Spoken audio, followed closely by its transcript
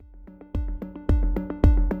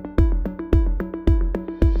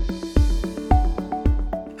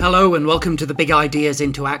Hello and welcome to the Big Ideas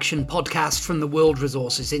into Action podcast from the World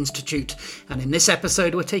Resources Institute. And in this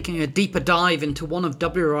episode, we're taking a deeper dive into one of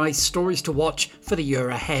WRI's stories to watch for the year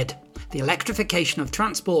ahead: the electrification of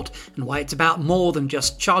transport and why it's about more than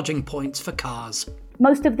just charging points for cars.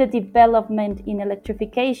 Most of the development in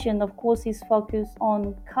electrification, of course, is focused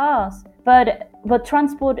on cars, but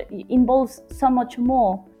transport involves so much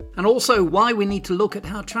more. And also why we need to look at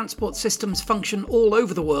how transport systems function all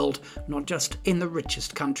over the world, not just in the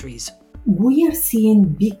richest countries. We are seeing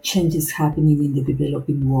big changes happening in the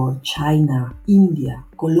developing world. China, India,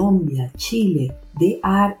 Colombia, Chile, they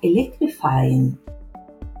are electrifying.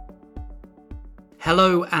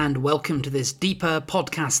 Hello and welcome to this deeper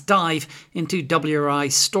podcast dive into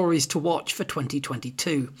WRI's Stories to Watch for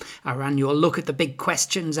 2022, our annual look at the big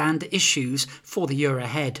questions and issues for the year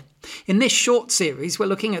ahead. In this short series, we're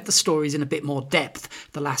looking at the stories in a bit more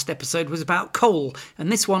depth. The last episode was about coal,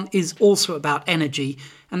 and this one is also about energy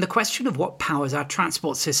and the question of what powers our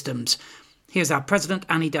transport systems. Here's our president,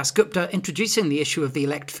 Annie Dasgupta, introducing the issue of the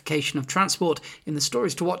electrification of transport in the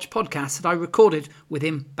Stories to Watch podcast that I recorded with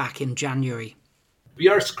him back in January. We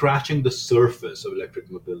are scratching the surface of electric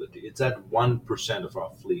mobility. It's at 1% of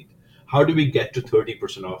our fleet. How do we get to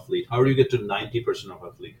 30% of our fleet? How do we get to 90% of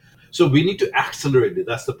our fleet? So we need to accelerate it.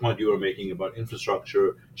 That's the point you were making about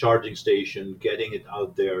infrastructure, charging station, getting it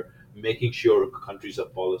out there, making sure countries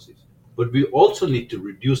have policies. But we also need to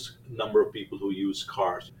reduce the number of people who use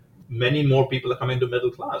cars. Many more people are coming to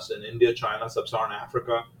middle class in India, China, Sub-Saharan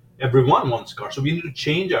Africa. Everyone wants cars. So we need to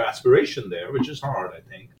change our aspiration there, which is hard, I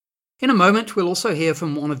think. In a moment, we'll also hear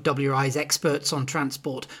from one of WRI's experts on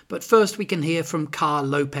transport, but first we can hear from Car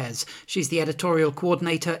Lopez. She's the editorial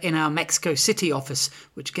coordinator in our Mexico City office,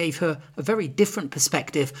 which gave her a very different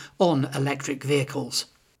perspective on electric vehicles.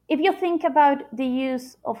 If you think about the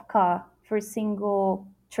use of car for single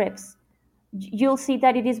trips, you'll see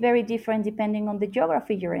that it is very different depending on the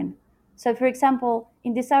geography you're in. So, for example,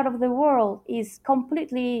 in the south of the world is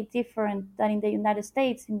completely different than in the United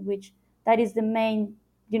States, in which that is the main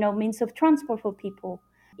means of transport for people.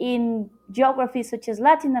 In geographies such as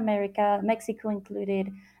Latin America, Mexico included,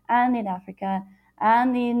 and in Africa,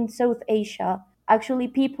 and in South Asia, actually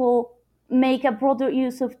people make a broader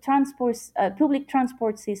use of public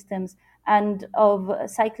transport systems and of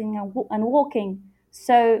cycling and walking.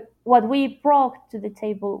 So what we brought to the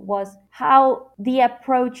table was how the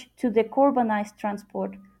approach to the urbanized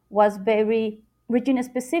transport was very region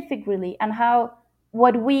specific, really, and how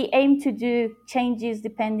what we aim to do changes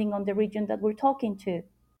depending on the region that we're talking to.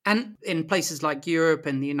 And in places like Europe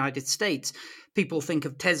and the United States, people think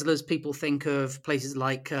of Teslas, people think of places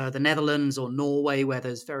like the Netherlands or Norway, where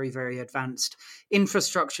there's very, very advanced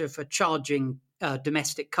infrastructure for charging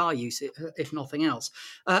domestic car use, if nothing else.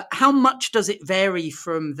 How much does it vary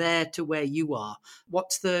from there to where you are?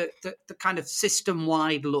 What's the kind of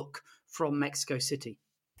system-wide look from Mexico City?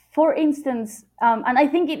 For instance, and I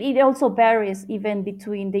think it also varies even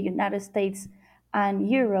between the United States and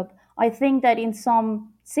Europe. I think that in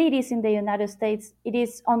some cities in the United States, it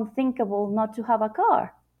is unthinkable not to have a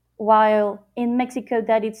car, while in Mexico,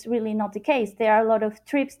 that it's really not the case. There are a lot of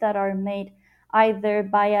trips that are made either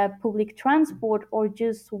via public transport or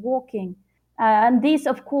just walking. And this,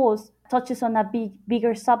 of course, touches on a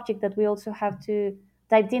bigger subject that we also have to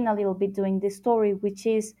dive in a little bit during this story, which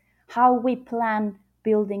is how we plan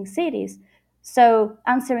building cities. So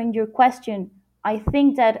answering your question, I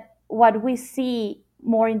think that what we see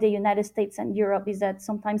more in the United States and Europe is that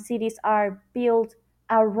sometimes cities are built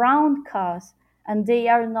around cars and they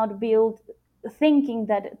are not built thinking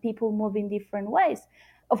that people move in different ways.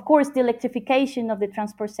 Of course, the electrification of the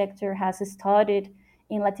transport sector has started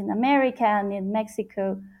in Latin America and in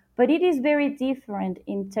Mexico, but it is very different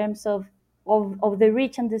in terms of the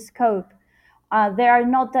reach and the scope. There are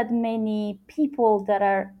not that many people that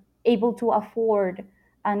are able to afford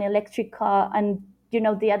an electric car, and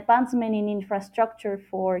the advancement in infrastructure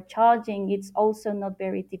for charging, it's also not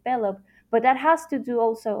very developed. But that has to do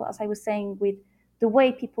also, as I was saying, with the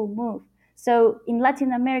way people move. So in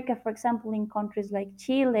Latin America, for example, in countries like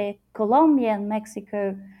Chile, Colombia, and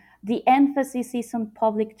Mexico, the emphasis is on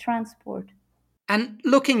public transport. And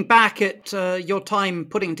looking back at your time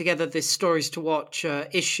putting together this Stories to Watch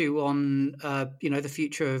issue on, the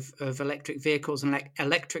future of electric vehicles and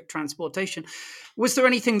electric transportation, was there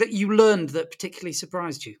anything that you learned that particularly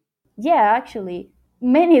surprised you? Yeah, actually,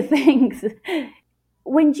 many things.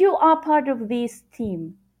 When you are part of this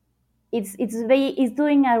team, it's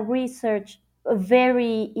doing a research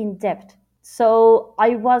very in depth. So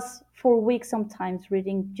I was for weeks sometimes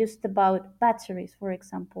reading just about batteries, for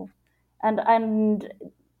example, and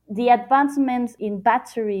the advancements in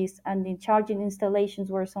batteries and in charging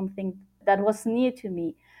installations were something that was new to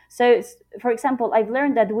me. So, for example, I've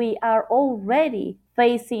learned that we are already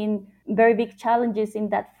facing very big challenges in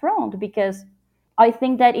that front, because I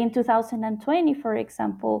think that in 2020, for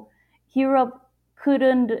example, Europe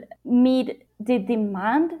couldn't meet the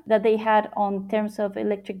demand that they had on terms of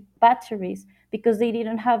electric batteries because they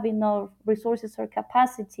didn't have enough resources or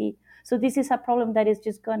capacity. So this is a problem that is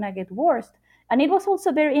just gonna get worse. And it was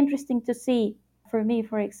also very interesting to see, for me,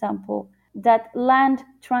 for example, that land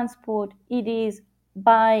transport, it is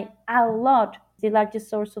by a lot the largest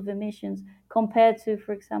source of emissions compared to,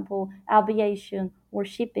 for example, aviation or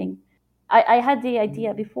shipping. I had the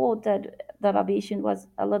idea before that aviation was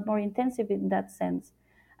a lot more intensive in that sense.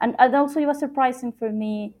 And also it was surprising for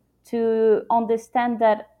me to understand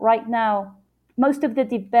that right now, most of the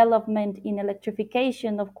development in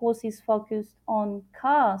electrification, of course, is focused on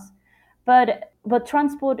cars, but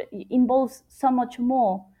transport involves so much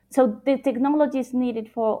more. So the technologies needed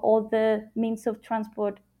for all the means of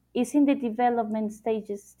transport is in the development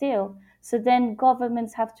stages still. So then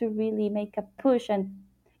governments have to really make a push and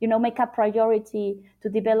make a priority to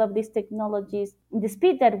develop these technologies in the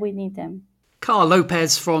speed that we need them. Carl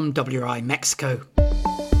Lopez from WRI Mexico.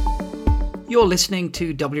 You're listening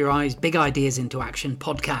to WRI's Big Ideas into Action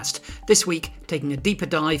podcast, this week taking a deeper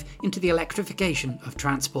dive into the electrification of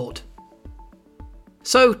transport.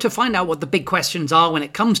 So, to find out what the big questions are when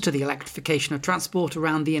it comes to the electrification of transport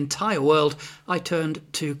around the entire world, I turned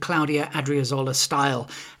to Claudia Adriazola-Stile,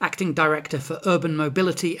 Acting Director for Urban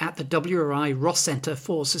Mobility at the WRI Ross Centre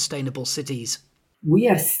for Sustainable Cities. We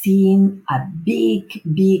are seeing a big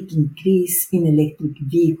increase in electric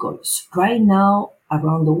vehicles. Right now,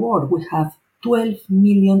 around the world, we have 12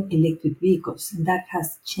 million electric vehicles, and that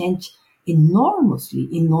has changed enormously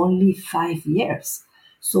in only 5 years.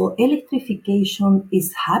 So electrification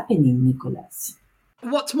is happening, Nicholas.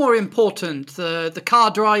 What's more important, the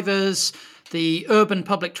car drivers, the urban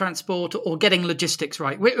public transport, or getting logistics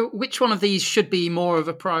right? Which one of these should be more of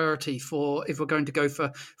a priority for if we're going to go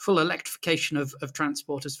for full electrification of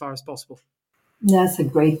transport as far as possible? That's a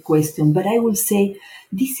great question, but I will say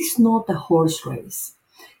this is not a horse race.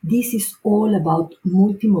 This is all about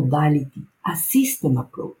multimodality, a system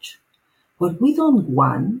approach. What we don't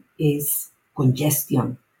want is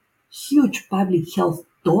congestion, huge public health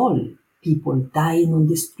toll, people dying on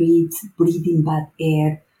the streets, breathing bad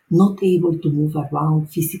air, not able to move around.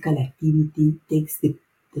 Physical activity takes the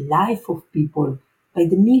life of people by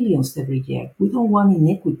the millions every year. We don't want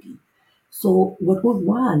inequity. So what we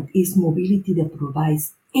want is mobility that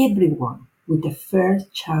provides everyone with a fair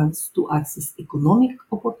chance to access economic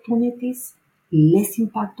opportunities, less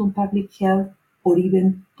impact on public health, or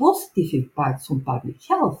even positive impacts on public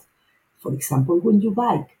health. For example, when you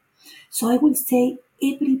bike. So I would say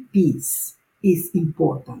every piece is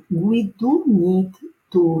important. We do need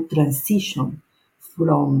to transition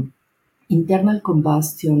from internal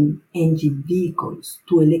combustion engine vehicles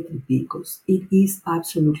to electric vehicles. It is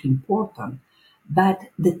absolutely important. But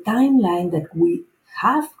the timeline that we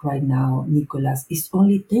have right now, Nicholas, is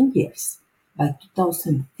only 10 years. By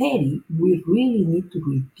 2030, we really need to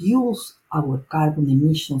reduce our carbon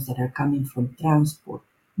emissions that are coming from transport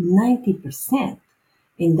 90%.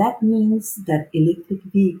 And that means that electric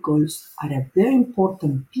vehicles are a very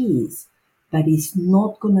important piece, but it's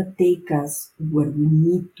not going to take us where we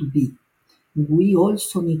need to be. We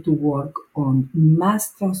also need to work on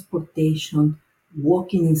mass transportation,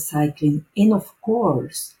 walking and cycling, and of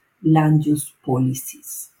course, land use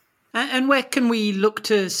policies. And where can we look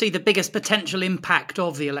to see the biggest potential impact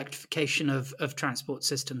of the electrification of transport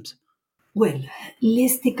systems? Well,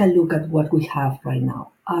 let's take a look at what we have right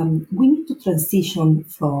now. We need to transition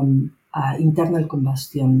from internal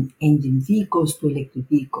combustion engine vehicles to electric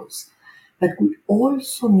vehicles. But we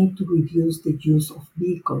also need to reduce the use of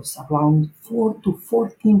vehicles around 4 to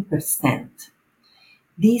 14%.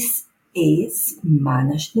 This is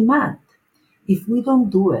managed demand. If we don't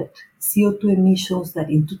do it, CO2 emissions that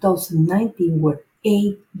in 2019 were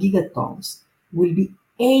 8 gigatons will be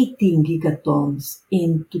 18 gigatons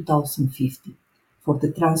in 2050. For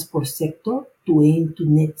the transport sector to aim to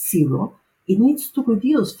net zero, it needs to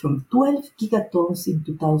reduce from 12 gigatons in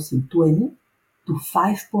 2020 to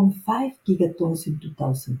 5.5 gigatons in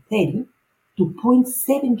 2030 to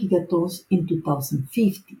 0.7 gigatons in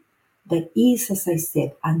 2050. That is, as I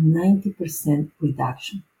said, a 90%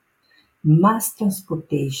 reduction. Mass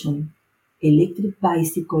transportation, electric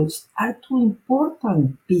bicycles are two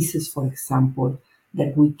important pieces, for example,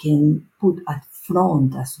 that we can put at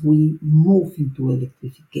front as we move into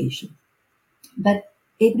electrification. But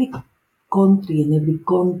every country and every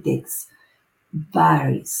context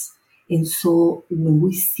varies. And so when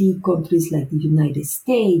we see countries like the United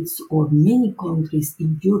States or many countries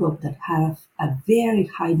in Europe that have a very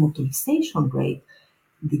high motorization rate,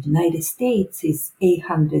 the United States is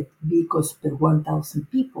 800 vehicles per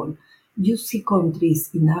 1,000 people. You see countries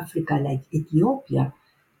in Africa like Ethiopia,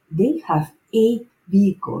 they have 8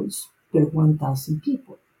 vehicles per 1,000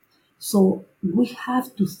 people. So we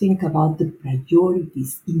have to think about the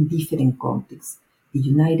priorities in different contexts. The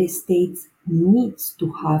United States needs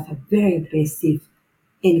to have a very aggressive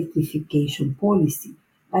electrification policy.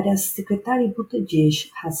 But as Secretary Buttigieg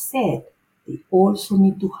has said, they also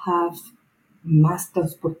need to have mass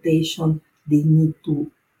transportation. They need to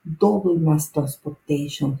double mass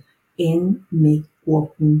transportation and make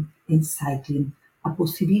walking and cycling a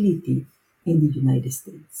possibility in the United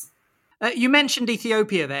States. You mentioned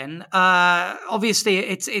Ethiopia then. Obviously,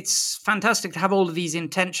 it's fantastic to have all of these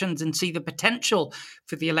intentions and see the potential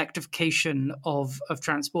for the electrification of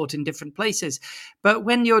transport in different places. But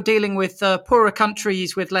when you're dealing with poorer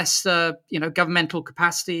countries with less governmental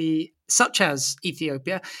capacity, such as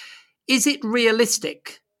Ethiopia, is it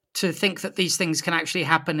realistic to think that these things can actually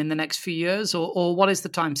happen in the next few years, or what is the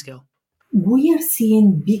timescale? We are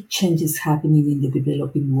seeing big changes happening in the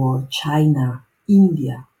developing world. China,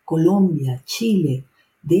 India, Colombia, Chile,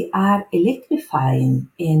 they are electrifying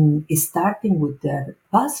and starting with their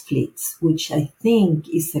bus fleets, which I think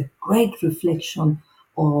is a great reflection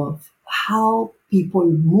of how people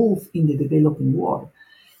move in the developing world.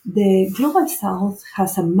 The Global South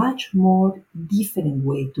has a much more different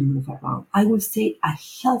way to move around. I would say a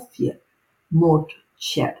healthier mode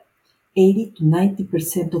share. 80 to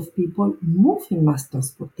 90% of people move in mass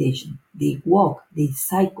transportation. They walk, they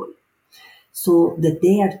cycle. So that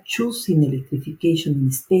they are choosing electrification,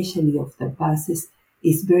 especially of their buses,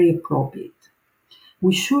 is very appropriate.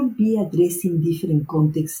 We should be addressing different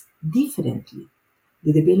contexts differently.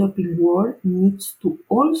 The developing world needs to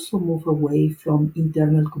also move away from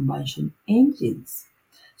internal combustion engines.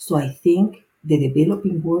 So I think the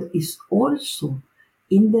developing world is also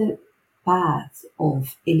in the path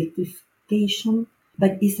of electrification,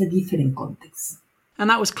 but it's a different context. And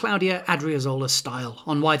that was Claudia Adriozola-Style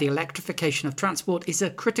on why the electrification of transport is a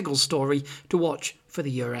critical story to watch for the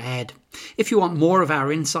year ahead. If you want more of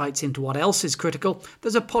our insights into what else is critical,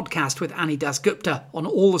 there's a podcast with Annie Dasgupta on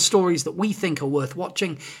all the stories that we think are worth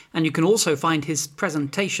watching, and you can also find his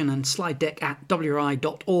presentation and slide deck at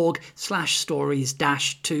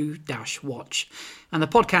wri.org/stories-to-watch. And the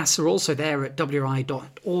podcasts are also there at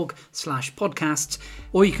wri.org/podcasts,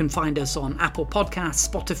 or you can find us on Apple Podcasts,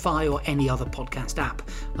 Spotify, or any other podcast app.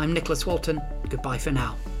 I'm Nicholas Walton. Goodbye for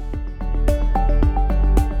now.